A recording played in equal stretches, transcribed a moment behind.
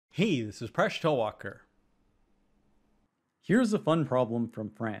Hey, this is Presh Talwalkar. Here's a fun problem from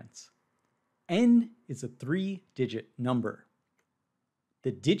France. N is a 3-digit number.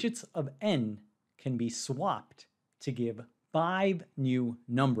 The digits of n can be swapped to give 5 new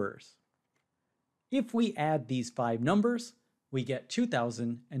numbers. If we add these 5 numbers, we get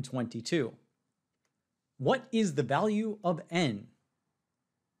 2022. What is the value of n?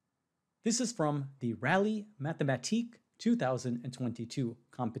 This is from the Rallye Mathématique 2022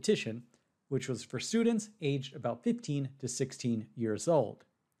 competition, which was for students aged about 15 to 16 years old.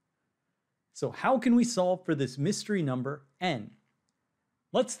 So how can we solve for this mystery number n?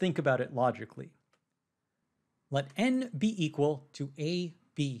 Let's think about it logically. Let n be equal to A,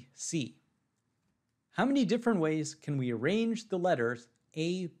 B, C. How many different ways can we arrange the letters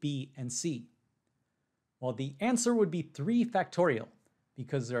A, B, and C? Well, the answer would be 3 factorial,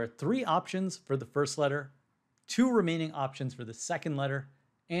 because there are 3 options for the first letter, 2 remaining options for the second letter,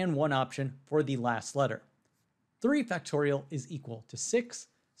 and 1 option for the last letter. 3 factorial is equal to 6,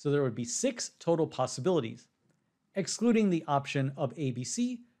 so there would be 6 total possibilities. Excluding the option of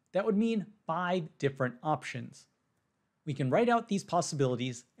ABC, that would mean 5 different options. We can write out these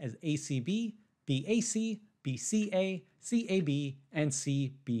possibilities as ACB, BAC, BCA, CAB, and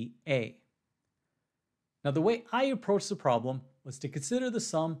CBA. Now, the way I approached the problem was to consider the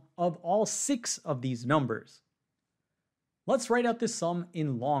sum of all 6 of these numbers. Let's write out this sum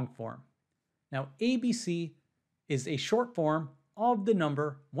in long form. Now, ABC is a short form of the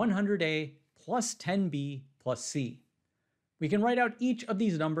number 100A plus 10B plus C. We can write out each of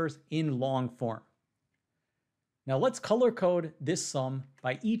these numbers in long form. Now let's color code this sum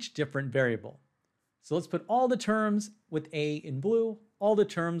by each different variable. So let's put all the terms with A in blue, all the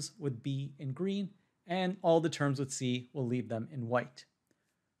terms with B in green, and all the terms with C, we'll leave them in white.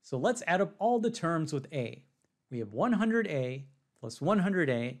 So let's add up all the terms with A. We have 100A plus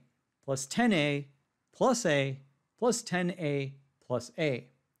 100A plus 10A plus A plus 10A plus A.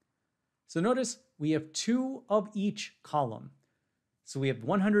 So notice we have 2 of each column. So we have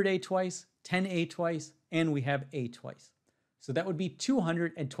 100A twice, 10A twice, and we have A twice. So that would be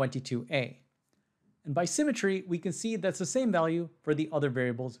 222A. And by symmetry, we can see that's the same value for the other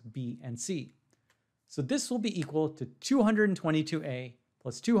variables B and C. So this will be equal to 222A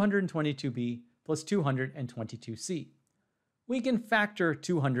plus 222B plus 222C. We can factor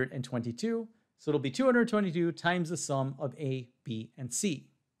 222, so it'll be 222 times the sum of A, B, and C.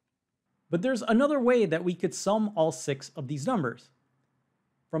 But there's another way that we could sum all 6 of these numbers.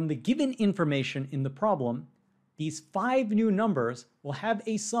 From the given information in the problem, these 5 new numbers will have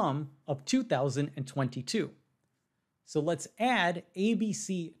a sum of 2022. So let's add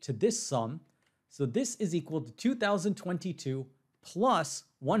ABC to this sum. So this is equal to 2022 plus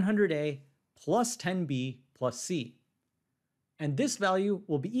 100A plus 10B plus C. And this value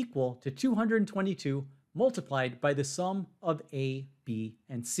will be equal to 222 multiplied by the sum of A, B,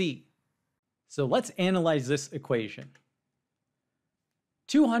 and C. So let's analyze this equation.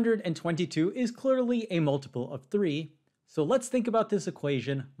 222 is clearly a multiple of 3, so let's think about this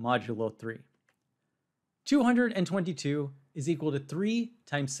equation modulo 3. 222 is equal to 3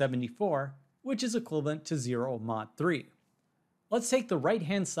 times 74, which is equivalent to 0 mod 3. Let's take the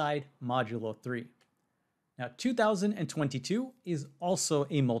right-hand side modulo 3. Now, 2022 is also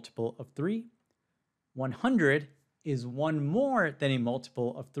a multiple of 3. 100 is 1 more than a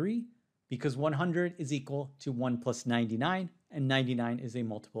multiple of 3, because 100 is equal to 1 plus 99, and 99 is a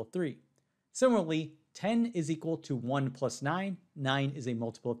multiple of 3. Similarly, 10 is equal to 1 plus 9, 9 is a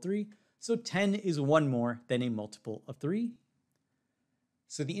multiple of 3, so 10 is 1 more than a multiple of 3.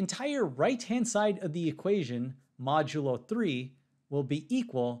 So the entire right-hand side of the equation, modulo 3, will be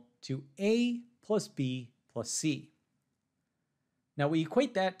equal to A plus B plus C. Now we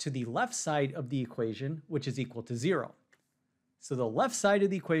equate that to the left side of the equation, which is equal to 0. So the left side of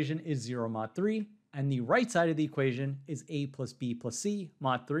the equation is 0 mod 3, and the right side of the equation is A plus B plus C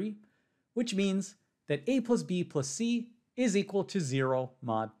mod 3, which means that A plus B plus C is equal to 0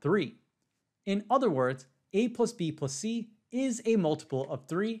 mod 3. In other words, A plus B plus C is a multiple of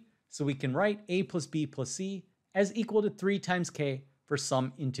 3, so we can write A plus B plus C as equal to 3 times k for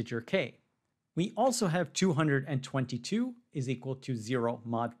some integer k. We also have 222 is equal to 0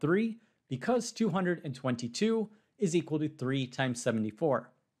 mod 3 because 222 is equal to 3 times 74.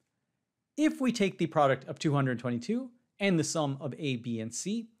 If we take the product of 222 and the sum of A, B, and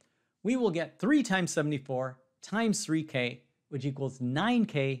C, we will get 3 times 74 times 3k, which equals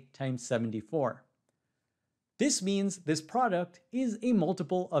 9k times 74. This means this product is a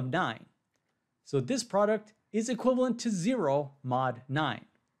multiple of 9. So this product is equivalent to 0 mod 9.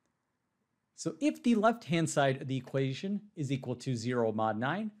 So if the left-hand side of the equation is equal to 0 mod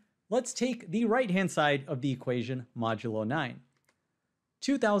 9, Let's take the right-hand side of the equation modulo 9.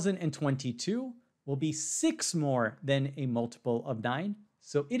 2022 will be 6 more than a multiple of 9,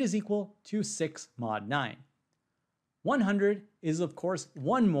 so it is equal to 6 mod 9. 100 is, of course,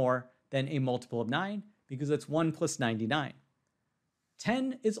 1 more than a multiple of 9 because it's 1 plus 99.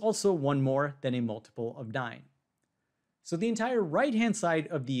 10 is also 1 more than a multiple of 9. So the entire right-hand side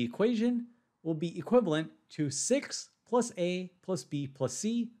of the equation will be equivalent to 6 plus a plus b plus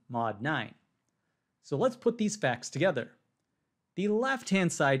c mod 9. So let's put these facts together. The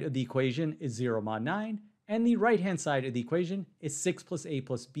left-hand side of the equation is 0 mod 9, and the right-hand side of the equation is 6 plus a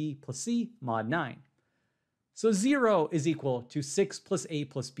plus b plus c mod 9. So 0 is equal to 6 plus a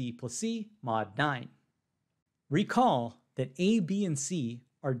plus b plus c mod 9. Recall that a, b, and c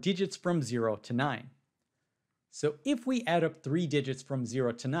are digits from 0 to 9. So if we add up 3 digits from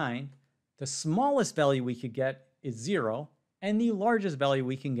 0 to 9, the smallest value we could get is 0, and the largest value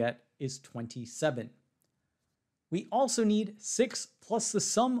we can get is 27. We also need 6 plus the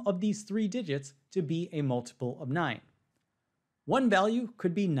sum of these 3 digits to be a multiple of 9. One value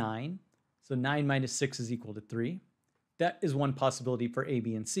could be 9, so 9 minus 6 is equal to 3. That is one possibility for a,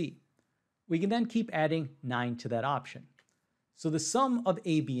 b, and c. We can then keep adding 9 to that option. So the sum of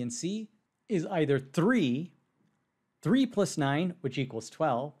a, b, and c is either 3 plus 9, which equals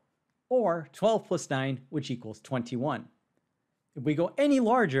 12, or 12 plus 9, which equals 21. If we go any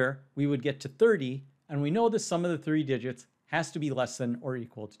larger, we would get to 30, and we know the sum of the 3 digits has to be less than or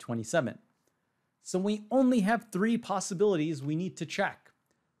equal to 27. So we only have 3 possibilities we need to check: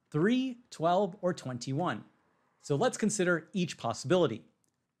 3, 12, or 21. So let's consider each possibility.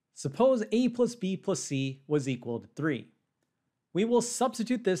 Suppose a plus b plus c was equal to 3. We will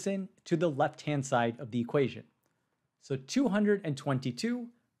substitute this in to the left-hand side of the equation. So 222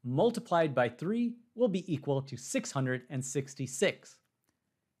 multiplied by 3 will be equal to 666.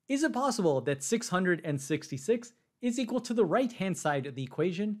 Is it possible that 666 is equal to the right-hand side of the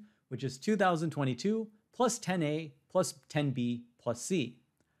equation, which is 2022 plus 10a plus 10b plus c?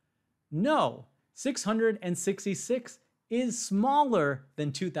 No, 666 is smaller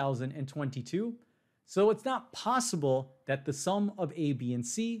than 2022, so it's not possible that the sum of a, b, and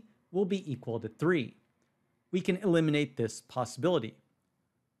c will be equal to 3. We can eliminate this possibility.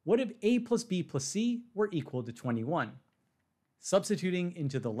 What if a plus b plus c were equal to 21? Substituting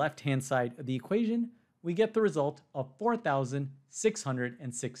into the left-hand side of the equation, we get the result of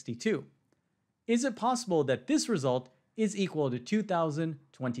 4,662. Is it possible that this result is equal to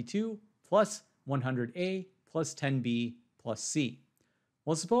 2022 plus 100a plus 10b plus c?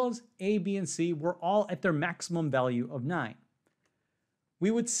 Well, suppose a, b, and c were all at their maximum value of 9.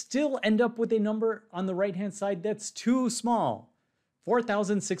 We would still end up with a number on the right-hand side that's too small.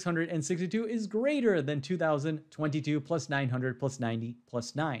 4,662 is greater than 2022 plus 900 plus 90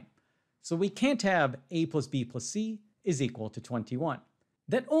 plus 9. So we can't have a plus b plus c is equal to 21.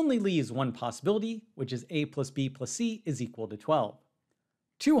 That only leaves one possibility, which is a plus b plus c is equal to 12.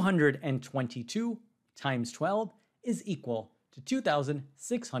 222 times 12 is equal to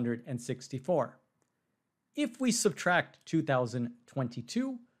 2,664. If we subtract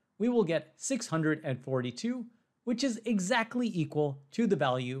 2022, we will get 642, which is exactly equal to the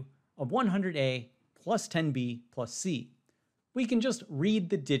value of 100a plus 10b plus c. We can just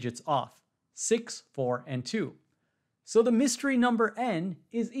read the digits off: 6, 4, and 2. So the mystery number n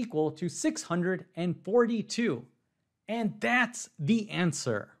is equal to 642. And that's the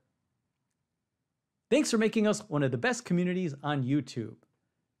answer. Thanks for making us one of the best communities on YouTube.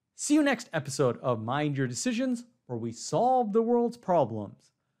 See you next episode of Mind Your Decisions, where we solve the world's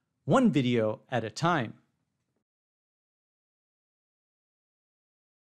problems, one video at a time.